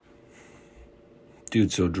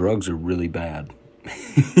Dude, so drugs are really bad.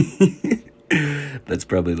 That's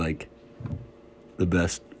probably like the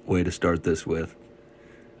best way to start this with.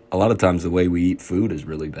 A lot of times the way we eat food is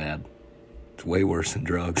really bad. It's way worse than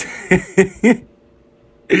drugs. We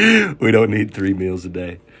don't need 3 meals a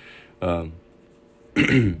day.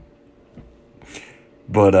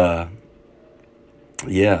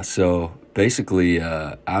 Yeah, so basically,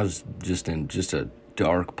 I was just in just a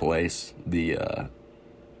dark place.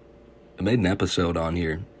 I made an episode on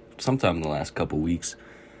here sometime in the last couple weeks,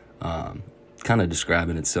 kind of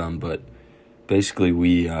describing it some, but basically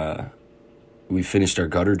we finished our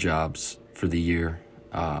gutter jobs for the year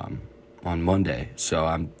on Monday, so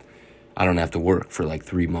I don't have to work for like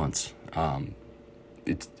 3 months.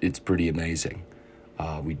 It's pretty amazing.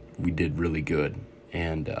 We did really good,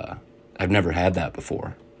 and I've never had that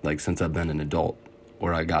before, like since I've been an adult,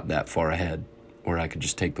 where I got that far ahead, where I could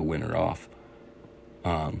just take the winter off,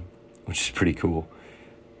 which is pretty cool.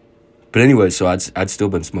 But anyway, so I'd still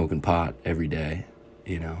been smoking pot every day,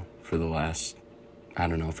 for the last, I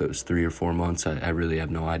don't know if it was 3 or 4 months. I really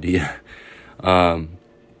have no idea.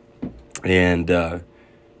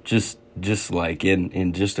 Just like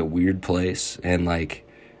in just a weird place. And like,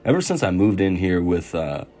 ever since I moved in here with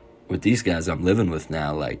these guys I'm living with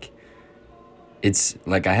now, like, it's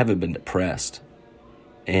like I haven't been depressed.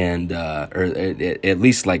 And, or at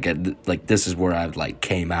least like this is where I've like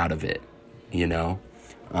came out of it,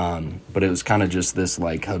 but it was kind of just this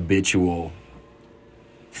like habitual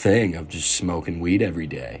thing of just smoking weed every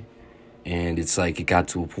day. And it's like, it got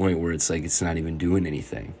to a point where it's like, it's not even doing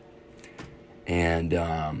anything. And,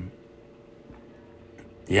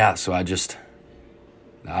 yeah, so I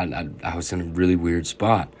was in a really weird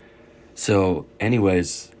spot. So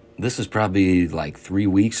anyways, this is probably like 3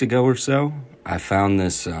 weeks ago or so. I found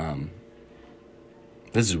this, this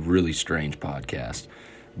is a really strange podcast,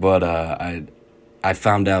 but, I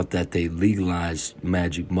found out that they legalized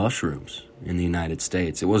magic mushrooms in the United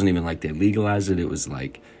States. It wasn't even like they legalized it. It was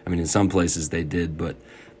like, I mean, in some places they did, but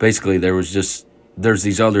basically there's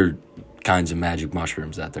these other kinds of magic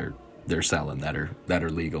mushrooms that they're selling that are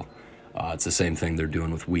legal. It's the same thing they're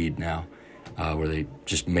doing with weed now, where they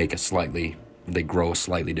just they grow a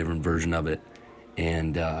slightly different version of it,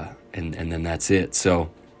 and then that's it.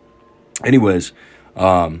 So anyways,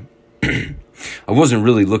 I wasn't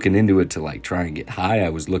really looking into it to like try and get high. I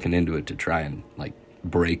was looking into it to try and like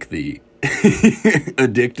break the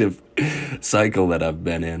addictive cycle that I've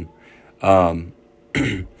been in.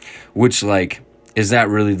 Which, like, is that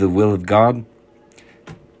really the will of God?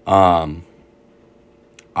 I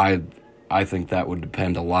think that would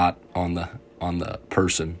depend a lot on the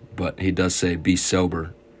person, but he does say be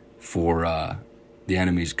sober, for the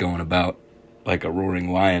enemy's going about like a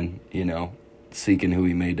roaring lion, seeking who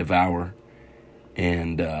he may devour.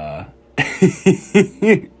 And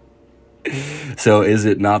so is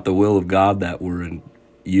it not the will of God that we're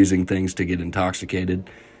using things to get intoxicated?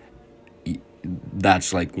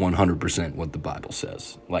 That's like 100% what the Bible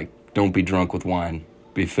says. Like, don't be drunk with wine,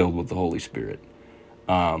 be filled with the Holy Spirit.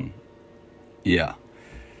 Yeah.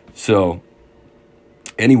 So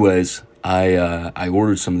anyways, I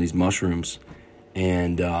ordered some of these mushrooms,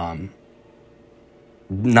 and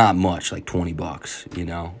not much, like $20,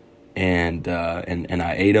 and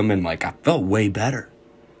I ate them, and like I felt way better.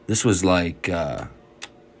 This was like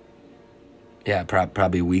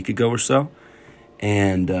probably a week ago or so,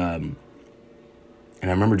 and I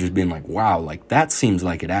remember just being like, wow, like that seems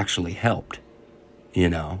like it actually helped,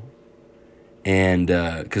 and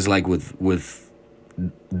because like with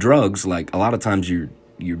drugs, like a lot of times you're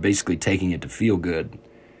basically taking it to feel good,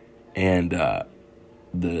 and the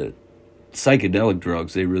psychedelic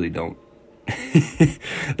drugs, they really don't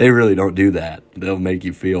do that. They'll make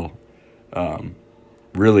you feel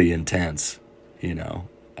really intense,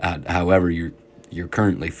 however you're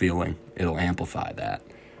currently feeling. It'll amplify that.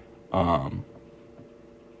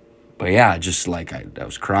 But yeah, just like I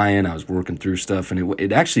was crying, I was working through stuff, and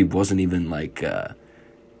it actually wasn't even like, and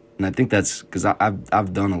I think that's because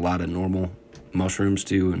I've done a lot of normal mushrooms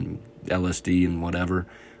too, and LSD and whatever,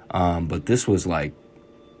 but this was like,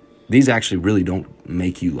 these actually really don't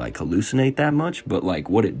make you like hallucinate that much, but like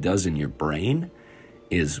what it does in your brain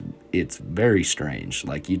it's very strange.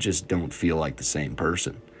 Like you just don't feel like the same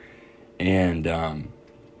person. And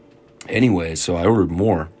anyway, so I ordered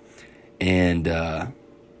more, and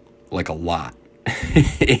like a lot,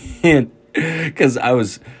 and because I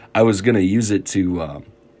was gonna use it to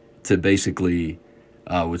basically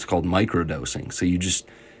what's called microdosing. So you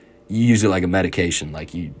use it like a medication,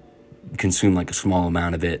 like you consume like a small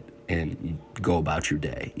amount of it and you go about your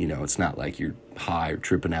day. It's not like you're high or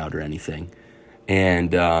tripping out or anything.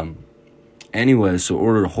 And Anyway, so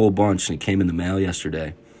ordered a whole bunch, and it came in the mail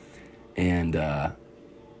yesterday. And I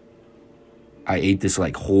ate this,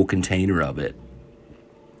 like, whole container of it.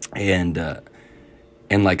 And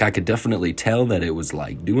like, I could definitely tell that it was,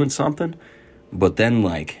 like, doing something. But then,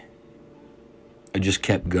 like, I just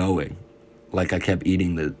kept going. Like, I kept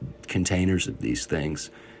eating the containers of these things.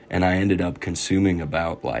 And I ended up consuming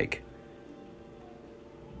about, like,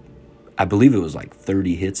 I believe it was, like,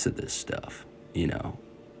 30 hits of this stuff, you know.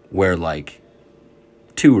 Where, like,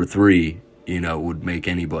 2 or 3, you know, would make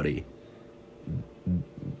anybody,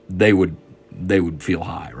 they would feel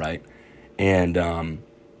high, right? And,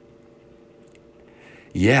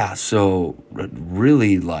 yeah, so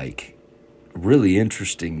really, like, really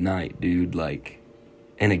interesting night, dude. Like,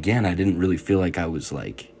 and again, I didn't really feel like I was,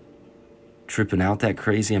 like, tripping out that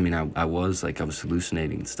crazy. I mean, I was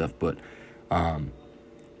hallucinating and stuff, but,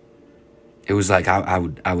 it was like, I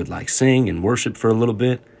would like sing and worship for a little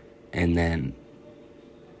bit, and then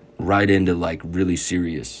right into, like, really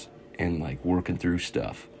serious and, like, working through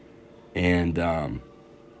stuff. And,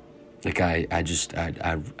 like, I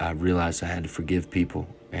realized I had to forgive people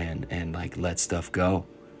and like, let stuff go,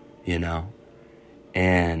 you know?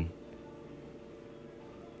 And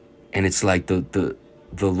it's like the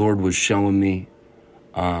Lord was showing me,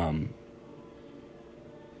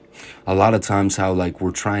 a lot of times how, like,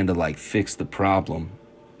 we're trying to, like, fix the problem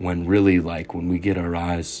when really, like, when we get our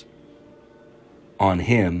eyes on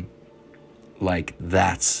Him, like,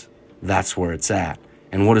 that's where it's at.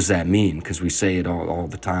 And what does that mean? Because we say it all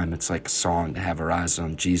the time. It's like a song, to have our eyes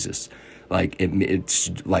on Jesus. Like, it's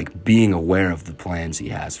like being aware of the plans He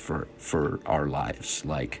has for our lives.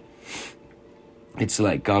 Like, it's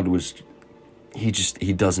like God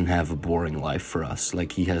He doesn't have a boring life for us.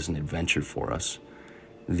 Like, He has an adventure for us.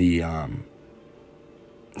 The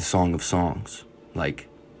Song of Songs. Like,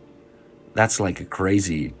 that's like a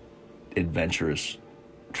crazy, adventurous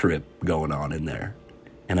trip going on in there.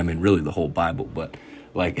 And I mean, really the whole Bible, but,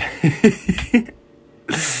 like,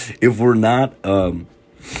 if we're not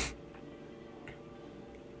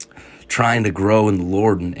trying to grow in the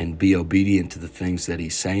Lord and be obedient to the things that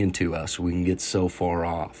He's saying to us, we can get so far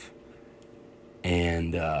off.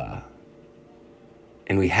 And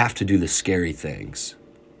we have to do the scary things.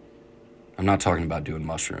 I'm not talking about doing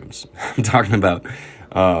mushrooms. I'm talking about,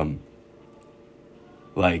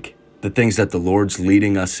 like, the things that the Lord's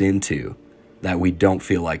leading us into that we don't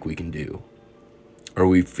feel like we can do. Or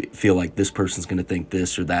we feel like this person's going to think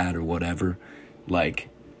this or that or whatever. Like,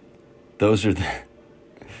 those are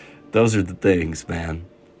the things, man.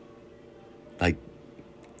 Like,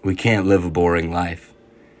 we can't live a boring life.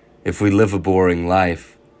 If we live a boring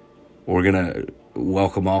life, we're going to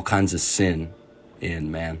welcome all kinds of sin in,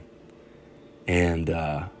 man. And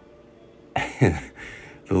the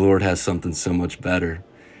Lord has something so much better.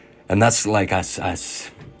 And that's like, I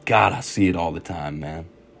see it all the time, man.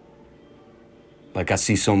 Like, I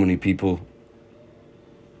see so many people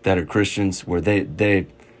that are Christians where they're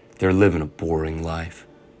living a boring life.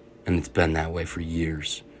 And it's been that way for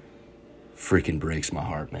years. Freaking breaks my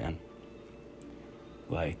heart, man.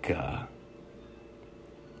 Like, I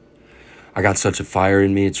got such a fire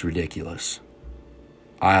in me, it's ridiculous.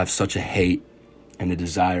 I have such a hate and a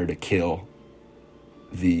desire to kill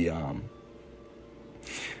the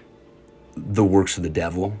works of the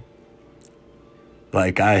devil.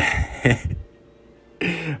 Like, I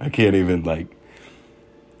can't even, like,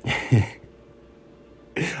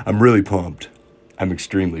 I'm really pumped. I'm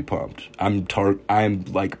extremely pumped. I'm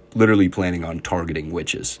like literally planning on targeting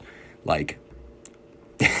witches. Like,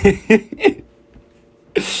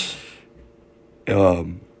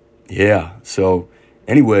 yeah. So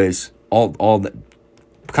anyways, all that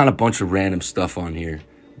kind of bunch of random stuff on here,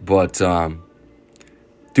 but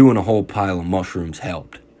doing a whole pile of mushrooms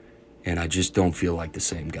helped, and I just don't feel like the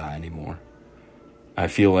same guy anymore. I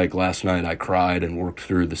feel like last night I cried and worked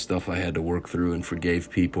through the stuff I had to work through and forgave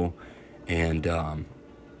people, and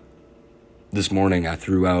this morning I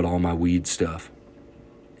threw out all my weed stuff,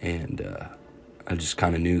 and I just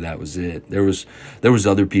kind of knew that was it. There was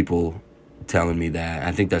other people telling me that.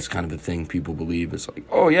 I think that's kind of a thing people believe. It's like,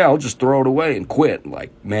 oh yeah, I'll just throw it away and quit. Like,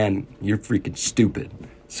 man, you're freaking stupid.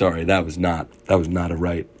 Sorry, that was not a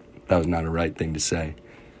right thing to say.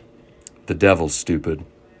 The devil's stupid.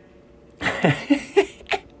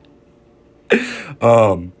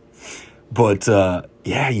 But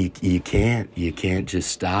yeah, you can't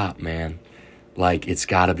just stop, man. Like, it's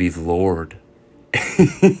got to be the Lord.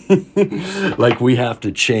 Like, we have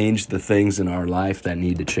to change the things in our life that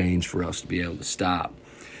need to change for us to be able to stop.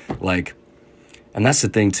 Like, and that's the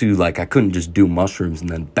thing too, like, I couldn't just do mushrooms and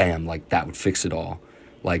then bam, like, that would fix it all.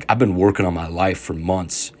 Like, I've been working on my life for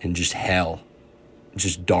months in just hell,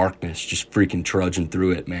 just darkness, just freaking trudging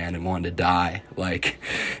through it, man, and wanting to die. like,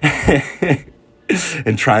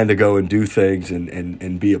 and trying to go and do things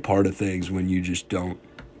and be a part of things when you just don't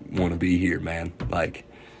want to be here, man. Like,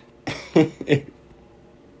 the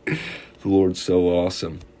Lord's so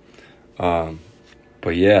awesome.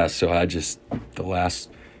 But yeah, so I just, the last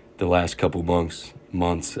couple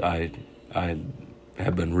months, I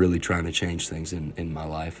have been really trying to change things in my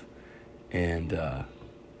life. And,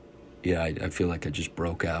 yeah, I feel like I just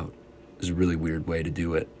broke out. It was a really weird way to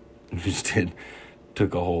do it.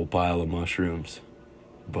 Took a whole pile of mushrooms.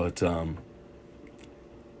 But, I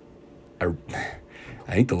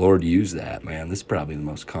think the Lord used that, man. This is probably the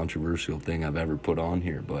most controversial thing I've ever put on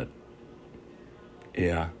here, but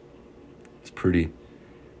yeah, it's pretty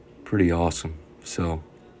awesome. So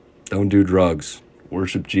don't do drugs,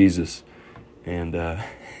 worship Jesus. And I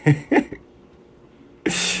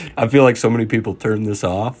feel like so many people turn this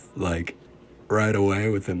off like right away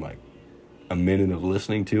within like a minute of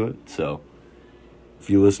listening to it. So if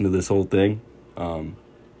you listen to this whole thing, I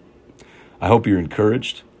hope you're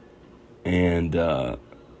encouraged. And that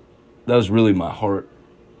was really my heart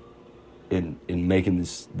in making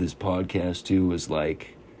this podcast too, was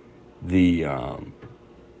like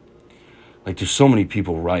like there's so many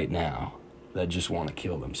people right now that just want to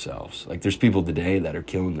kill themselves. Like there's people today that are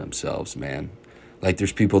killing themselves, man. Like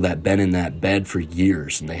there's people that been in that bed for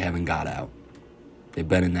years and they haven't got out. They've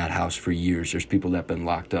been in that house for years. There's people that been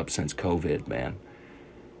locked up since COVID, man.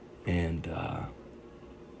 And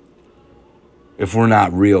if we're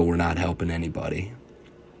not real, we're not helping anybody.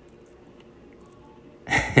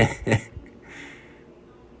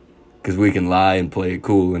 Because we can lie and play it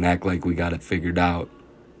cool and act like we got it figured out.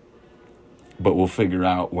 But we'll figure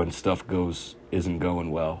out when stuff isn't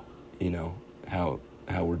going well, you know, how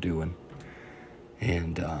we're doing.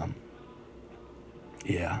 And,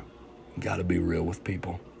 yeah, got to be real with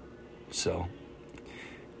people. So,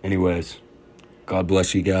 anyways, God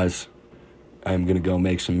bless you guys. I'm going to go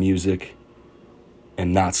make some music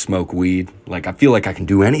and not smoke weed. Like, I feel like I can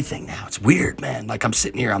do anything now. It's weird, man. Like, I'm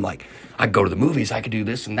sitting here, I'm like, I could go to the movies, I could do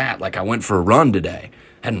this and that. Like, I went for a run today.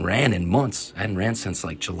 Hadn't ran in months. I hadn't ran since,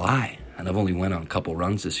 like, July. And I've only went on a couple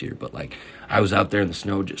runs this year. But, like, I was out there in the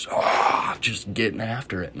snow just getting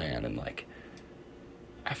after it, man. And, like,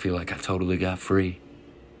 I feel like I totally got free.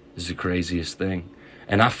 This is the craziest thing.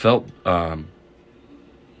 And I felt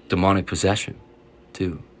demonic possession,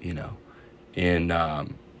 too, you know.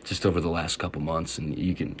 And just over the last couple months. And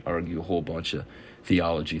you can argue a whole bunch of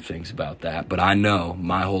theology things about that. But I know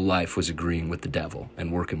my whole life was agreeing with the devil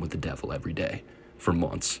and working with the devil every day for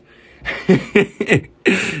months.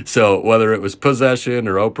 So whether it was possession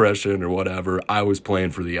or oppression or whatever, I was playing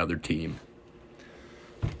for the other team.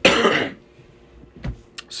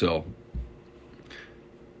 So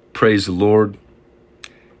praise the Lord.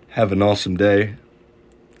 Have an awesome day.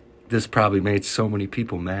 This probably made so many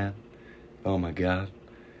people mad. Oh my God.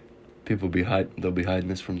 People they'll be hiding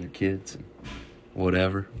this from their kids and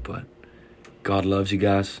whatever, but God loves you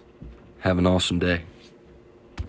guys. Have an awesome day.